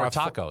forget the Roth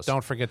tacos.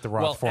 Don't forget the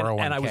Roth 401k.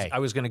 And I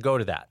was going to go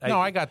to that.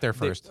 I got there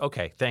first.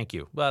 Okay, thank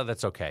you. Well,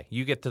 that's okay.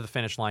 You get to the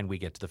finish line, we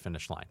get to the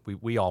finish line.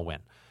 We all win.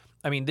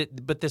 I mean,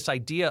 but this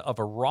idea of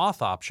a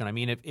Roth option, I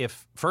mean,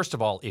 if first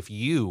of all, if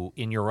you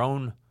in your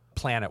own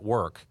plan at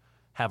work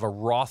have a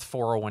Roth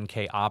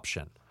 401k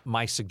option,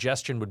 my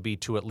suggestion would be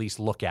to at least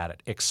look at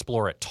it,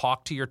 explore it,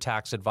 talk to your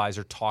tax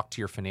advisor, talk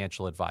to your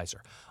financial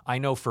advisor. I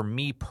know for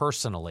me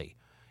personally,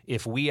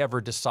 if we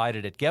ever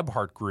decided at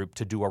Gebhardt Group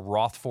to do a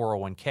Roth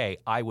 401k,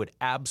 I would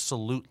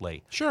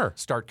absolutely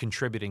start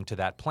contributing to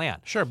that plan.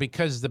 Sure,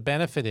 because the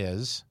benefit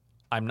is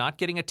I'm not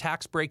getting a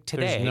tax break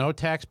today. There's no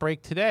tax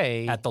break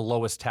today. At the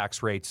lowest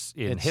tax rates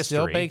in history. It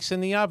still bakes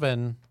in the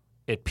oven.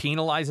 It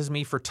penalizes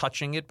me for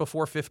touching it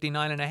before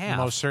 59 and a half.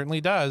 Most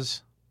certainly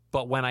does.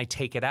 But when I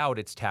take it out,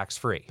 it's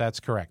tax-free. That's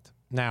correct.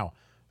 Now,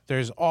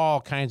 there's all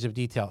kinds of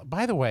detail.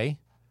 By the way.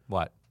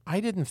 What? I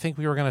didn't think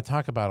we were going to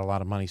talk about a lot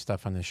of money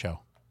stuff on this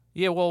show.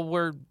 Yeah, well,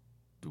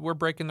 we're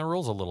breaking the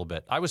rules a little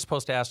bit. I was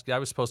supposed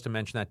to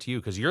mention that to you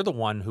because you're the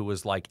one who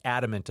was like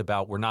adamant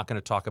about we're not going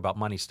to talk about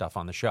money stuff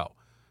on the show.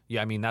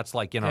 Yeah, I mean, that's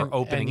like in our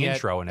opening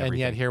intro and everything. And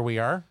yet here we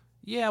are?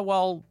 Yeah,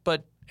 well,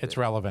 but it's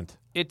relevant.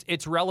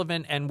 It's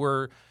relevant, and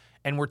we're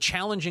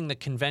challenging the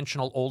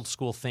conventional old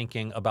school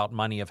thinking about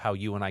money of how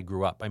you and I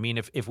grew up. I mean,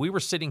 if we were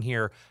sitting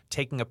here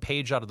taking a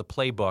page out of the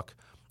playbook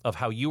of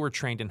how you were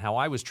trained and how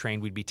I was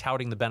trained, we'd be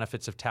touting the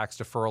benefits of tax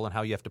deferral and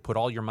how you have to put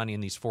all your money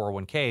in these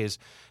 401ks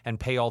and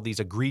pay all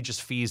these egregious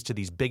fees to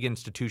these big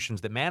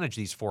institutions that manage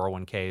these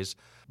 401ks,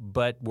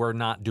 but we're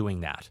not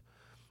doing that.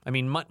 I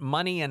mean,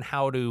 money and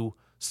how to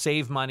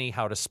save money,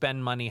 how to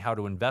spend money, how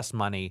to invest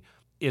money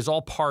is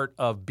all part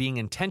of being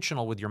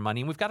intentional with your money,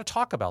 and we've got to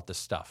talk about this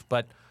stuff.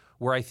 But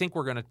where I think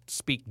we're going to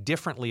speak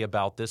differently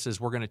about this is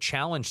we're going to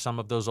challenge some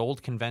of those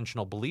old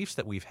conventional beliefs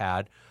that we've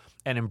had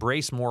and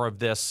embrace more of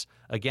this,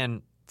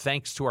 again,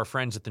 thanks to our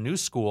friends at the New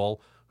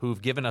School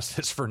who've given us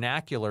this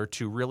vernacular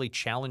to really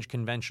challenge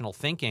conventional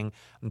thinking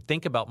and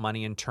think about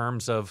money in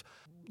terms of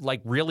like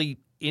really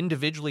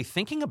individually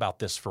thinking about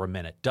this for a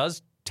minute.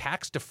 Does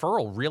tax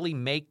deferral really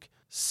make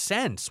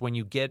sense when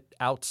you get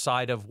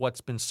outside of what's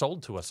been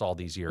sold to us all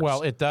these years?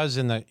 Well, it does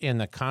in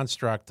the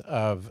construct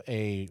of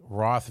a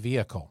Roth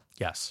vehicle.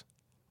 Yes.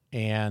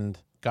 And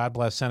God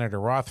bless Senator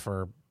Roth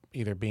for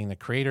either being the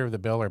creator of the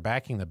bill or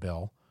backing the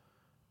bill.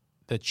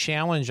 The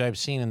challenge I've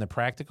seen in the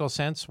practical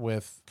sense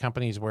with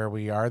companies where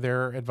we are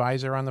their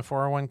advisor on the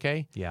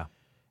 401k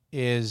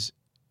is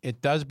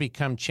it does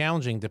become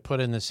challenging to put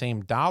in the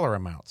same dollar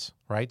amounts,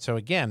 right? So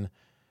again,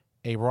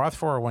 a Roth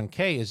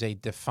 401k is a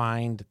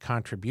defined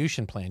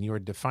contribution plan. You are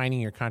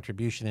defining your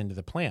contribution into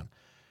the plan.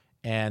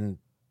 And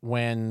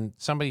when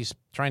somebody's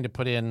trying to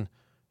put in,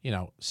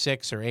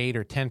 6 or 8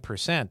 or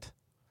 10%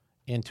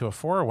 into a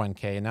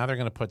 401k, and now they're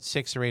going to put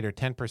 6 or 8 or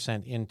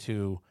 10%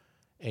 into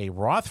a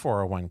Roth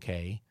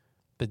 401k,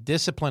 The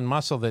discipline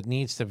muscle that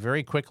needs to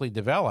very quickly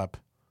develop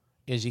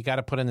is you got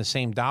to put in the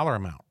same dollar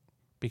amount.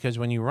 Because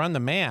when you run the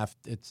math,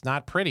 it's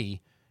not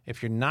pretty.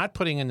 If you're not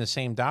putting in the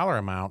same dollar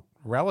amount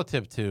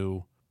relative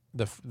to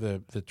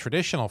the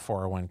traditional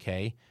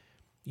 401k,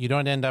 you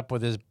don't end up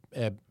with as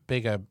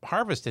big a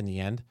harvest in the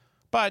end,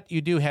 but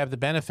you do have the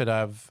benefit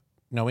of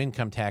no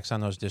income tax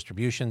on those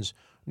distributions,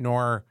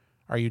 nor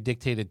are you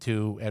dictated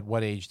to at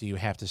what age do you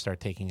have to start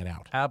taking it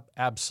out.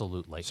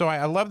 Absolutely. So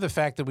I love the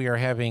fact that we are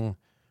having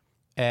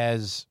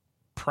as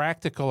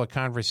practical a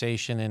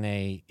conversation in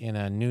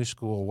a new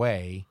school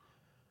way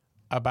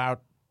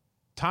about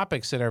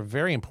topics that are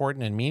very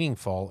important and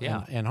meaningful.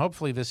 Yeah. And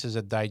hopefully this is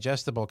a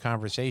digestible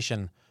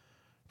conversation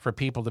for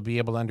people to be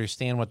able to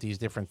understand what these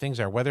different things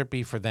are, whether it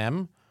be for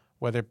them,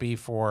 whether it be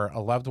for a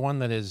loved one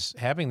that is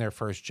having their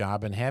first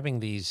job and having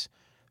these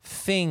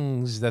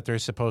things that they're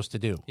supposed to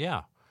do.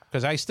 Yeah.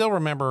 Because I still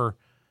remember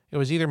it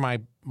was either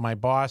my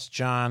boss,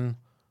 John,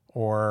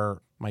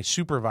 or my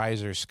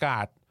supervisor,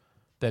 Scott,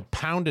 that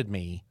pounded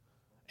me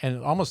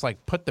and almost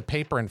like put the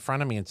paper in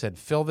front of me and said,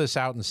 fill this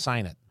out and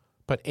sign it.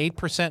 Put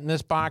 8% in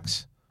this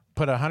box,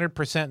 put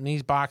 100% in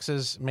these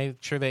boxes,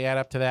 make sure they add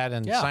up to that,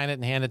 and sign it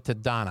and hand it to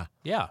Donna.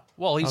 Yeah.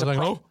 Well, he's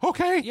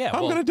okay, yeah,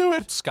 I'm going to do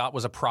it. Scott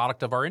was a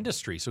product of our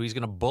industry, so he's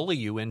going to bully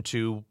you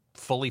into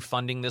fully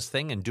funding this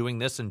thing and doing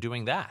this and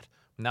doing that.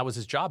 And that was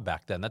his job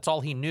back then. That's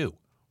all he knew.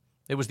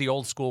 It was the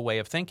old school way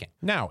of thinking.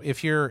 Now,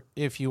 if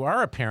you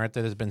are a parent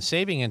that has been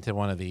saving into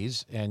one of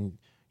these, and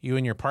you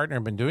and your partner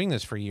have been doing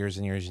this for years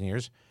and years and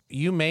years,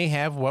 you may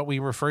have what we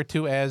refer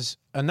to as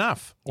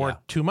enough or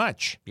too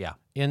much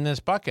in this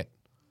bucket.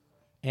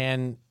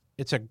 And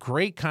it's a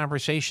great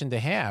conversation to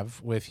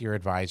have with your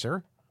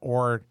advisor,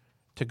 or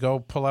to go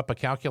pull up a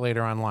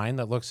calculator online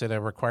that looks at a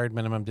required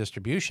minimum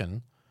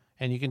distribution,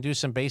 and you can do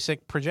some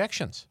basic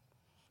projections.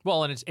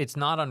 Well, and it's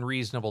not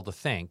unreasonable to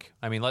think.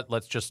 I mean,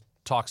 let's just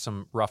talk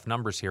some rough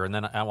numbers here, and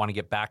then I want to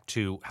get back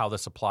to how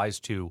this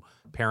applies to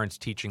parents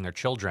teaching their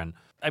children.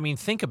 I mean,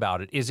 think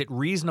about it. Is it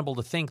reasonable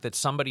to think that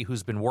somebody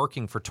who's been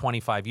working for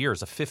 25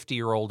 years, a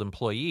 50-year-old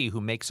employee who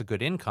makes a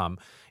good income,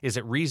 is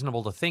it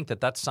reasonable to think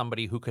that that's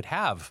somebody who could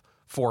have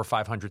 $400,000 or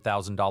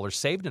 $500,000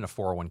 saved in a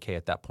 401k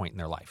at that point in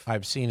their life?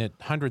 I've seen it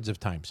hundreds of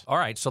times. All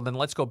right, so then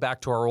let's go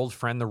back to our old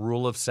friend, the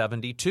rule of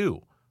 72,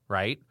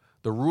 right?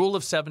 The rule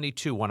of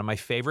 72, one of my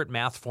favorite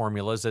math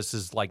formulas. This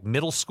is like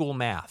middle school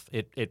math.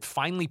 It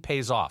finally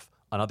pays off.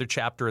 Another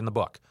chapter in the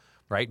book,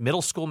 right?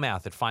 Middle school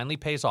math, it finally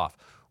pays off.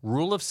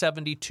 Rule of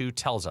 72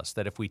 tells us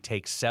that if we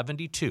take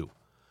 72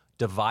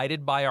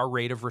 divided by our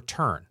rate of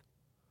return,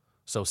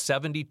 so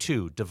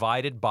 72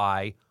 divided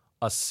by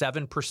a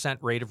 7%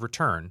 rate of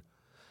return,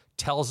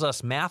 tells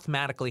us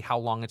mathematically how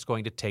long it's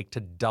going to take to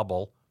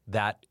double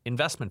that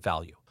investment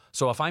value.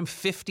 So if I'm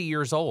 50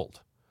 years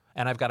old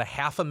and I've got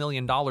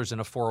 $500,000 in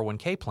a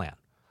 401k plan,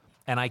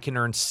 and I can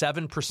earn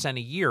 7%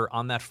 a year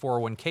on that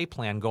 401k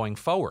plan going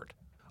forward,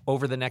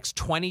 over the next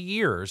 20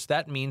 years,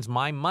 that means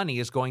my money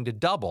is going to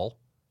double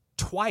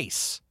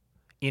twice.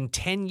 In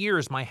 10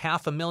 years, my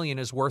 $500,000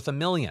 is worth $1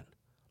 million.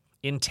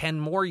 In 10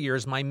 more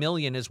years, my $1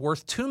 million is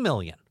worth $2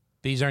 million.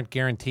 These aren't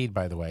guaranteed,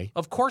 by the way.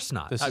 Of course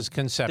not. This is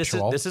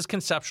conceptual. This is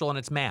conceptual, and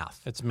it's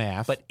math. It's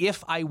math. But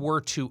if I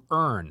were to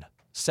earn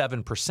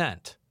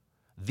 7%,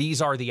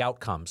 these are the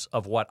outcomes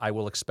of what I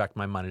will expect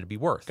my money to be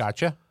worth.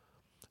 Gotcha.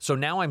 So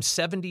now I'm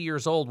 70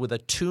 years old with a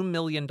 $2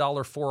 million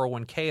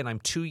 401k, and I'm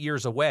 2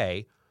 years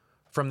away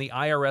from the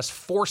IRS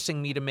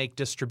forcing me to make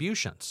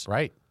distributions.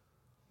 Right.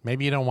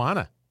 Maybe you don't want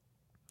to.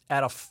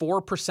 At a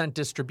 4%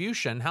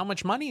 distribution, how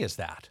much money is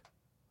that?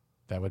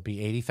 That would be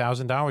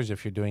 $80,000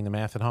 if you're doing the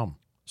math at home.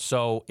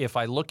 So if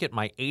I look at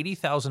my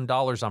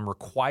 $80,000 I'm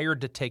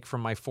required to take from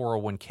my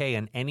 401k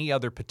and any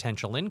other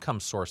potential income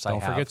source I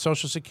have. Don't forget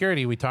Social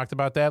Security. We talked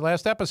about that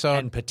last episode.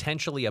 And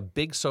potentially a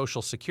big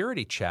Social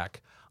Security check,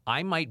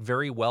 I might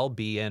very well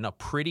be in a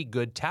pretty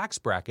good tax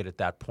bracket at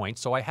that point.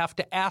 So I have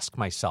to ask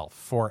myself.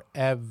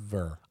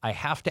 Forever. I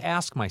have to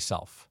ask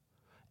myself,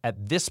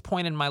 at this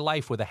point in my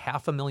life with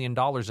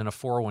 $500,000 in a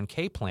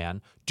 401k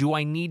plan, do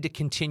I need to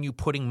continue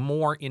putting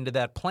more into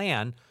that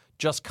plan,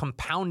 just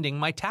compounding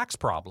my tax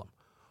problem?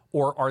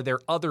 Or are there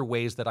other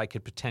ways that I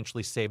could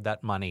potentially save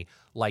that money,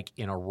 like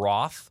in a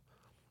Roth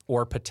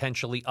or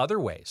potentially other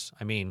ways?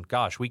 I mean,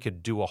 gosh, we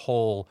could do a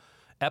whole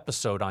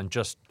episode on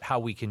just how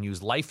we can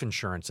use life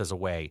insurance as a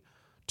way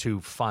to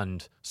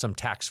fund some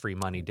tax-free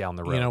money down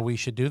the road. You know, we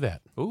should do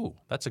that. Ooh,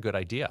 that's a good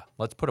idea.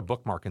 Let's put a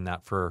bookmark in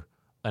that for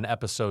an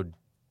episode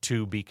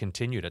to be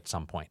continued at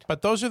some point.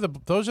 But those are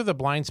the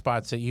blind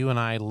spots that you and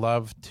I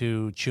love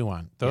to chew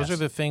on. Those are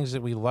the things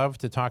that we love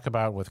to talk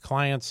about with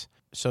clients,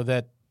 so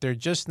that they're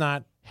just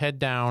not head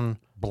down,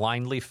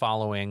 blindly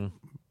following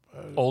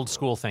old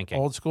school thinking.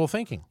 Old school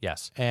thinking.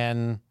 Yes.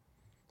 And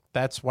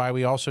that's why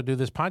we also do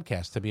this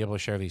podcast, to be able to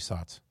share these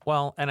thoughts.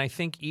 Well, and I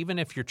think even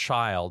if your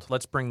child,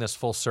 let's bring this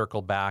full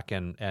circle back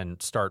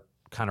and start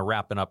kind of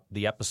wrapping up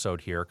the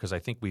episode here, because I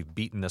think we've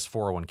beaten this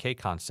 401k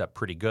concept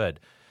pretty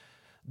good.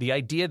 The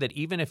idea that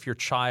even if your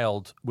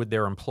child with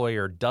their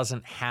employer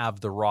doesn't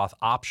have the Roth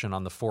option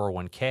on the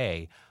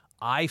 401k,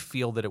 I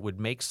feel that it would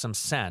make some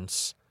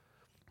sense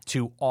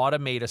to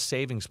automate a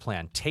savings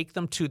plan. Take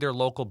them to their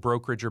local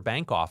brokerage or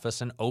bank office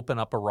and open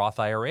up a Roth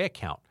IRA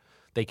account.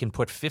 They can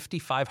put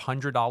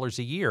 $5,500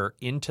 a year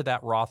into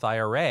that Roth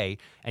IRA,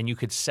 and you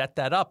could set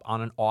that up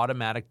on an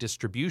automatic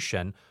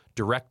distribution.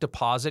 Direct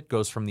deposit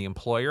goes from the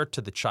employer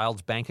to the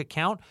child's bank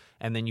account,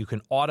 and then you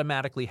can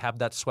automatically have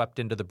that swept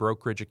into the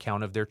brokerage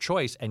account of their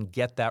choice and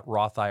get that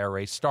Roth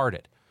IRA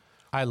started.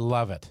 I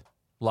love it.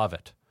 Love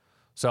it.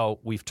 So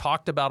we've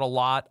talked about a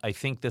lot. I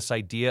think this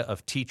idea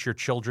of teach your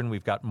children,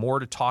 we've got more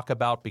to talk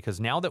about, because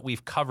now that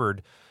we've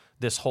covered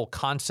this whole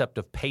concept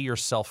of pay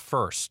yourself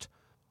first,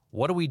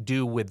 what do we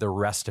do with the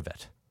rest of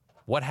it?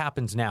 What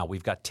happens now?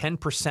 We've got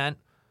 10%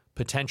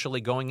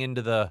 potentially going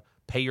into the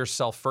pay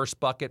yourself first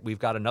bucket. We've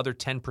got another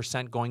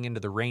 10% going into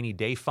the rainy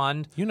day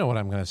fund. You know what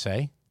I'm going to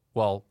say.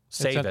 Well,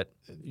 save it.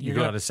 You're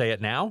going to say it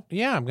now?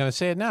 Yeah, I'm going to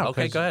say it now.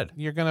 Okay, go ahead.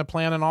 You're going to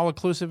plan an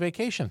all-inclusive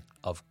vacation.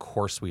 Of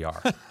course we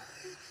are.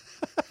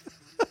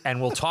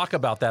 And we'll talk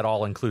about that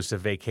all-inclusive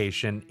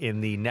vacation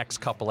in the next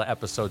couple of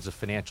episodes of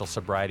Financial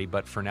Sobriety.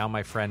 But for now,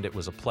 my friend, it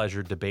was a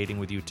pleasure debating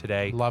with you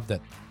today. Loved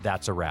it.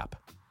 That's a wrap.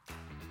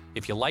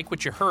 If you like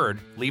what you heard,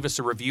 leave us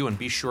a review and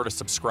be sure to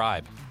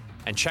subscribe.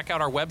 And check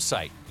out our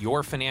website,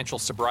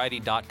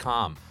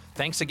 yourfinancialsobriety.com.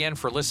 Thanks again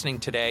for listening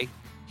today.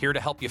 Here to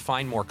help you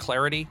find more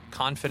clarity,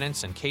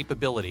 confidence, and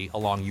capability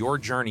along your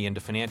journey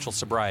into financial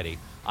sobriety.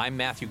 I'm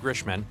Matthew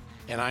Grishman.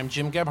 And I'm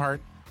Jim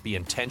Gebhardt. Be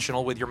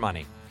intentional with your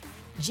money.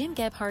 Jim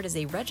Gebhardt is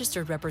a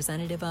registered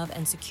representative of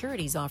and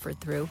securities offered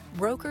through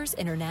Brokers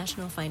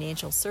International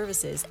Financial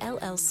Services,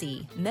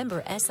 LLC,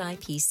 member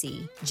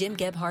SIPC. Jim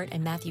Gebhardt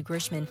and Matthew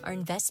Grishman are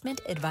investment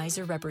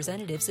advisor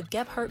representatives of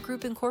Gebhardt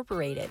Group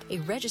Incorporated, a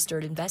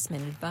registered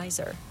investment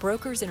advisor.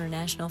 Brokers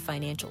International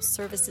Financial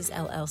Services,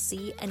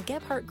 LLC, and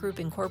Gebhardt Group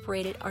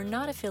Incorporated are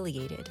not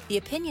affiliated. The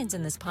opinions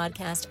in this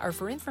podcast are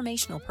for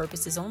informational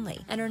purposes only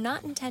and are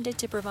not intended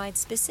to provide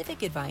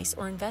specific advice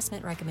or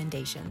investment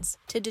recommendations.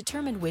 To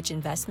determine which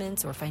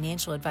investments or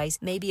financial advice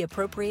may be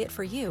appropriate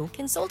for you,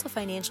 consult a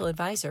financial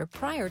advisor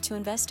prior to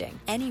investing.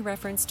 Any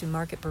reference to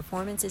market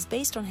performance is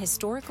based on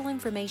historical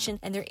information,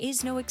 and there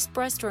is no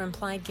expressed or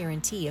implied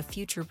guarantee of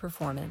future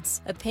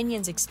performance.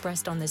 Opinions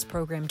expressed on this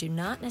program do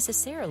not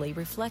necessarily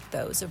reflect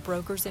those of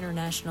Brokers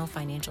International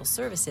Financial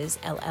Services,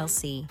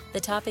 LLC. The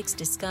topics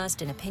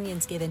discussed and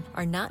opinions given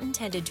are not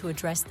intended to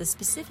address the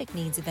specific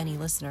needs of any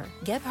listener.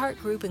 Gebhardt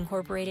Group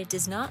Incorporated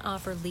does not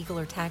offer legal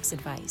or tax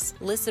advice.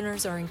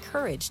 Listeners are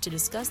encouraged to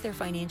discuss their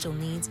financial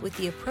needs with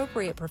the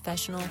appropriate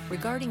professional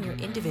regarding your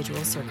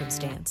individual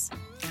circumstance.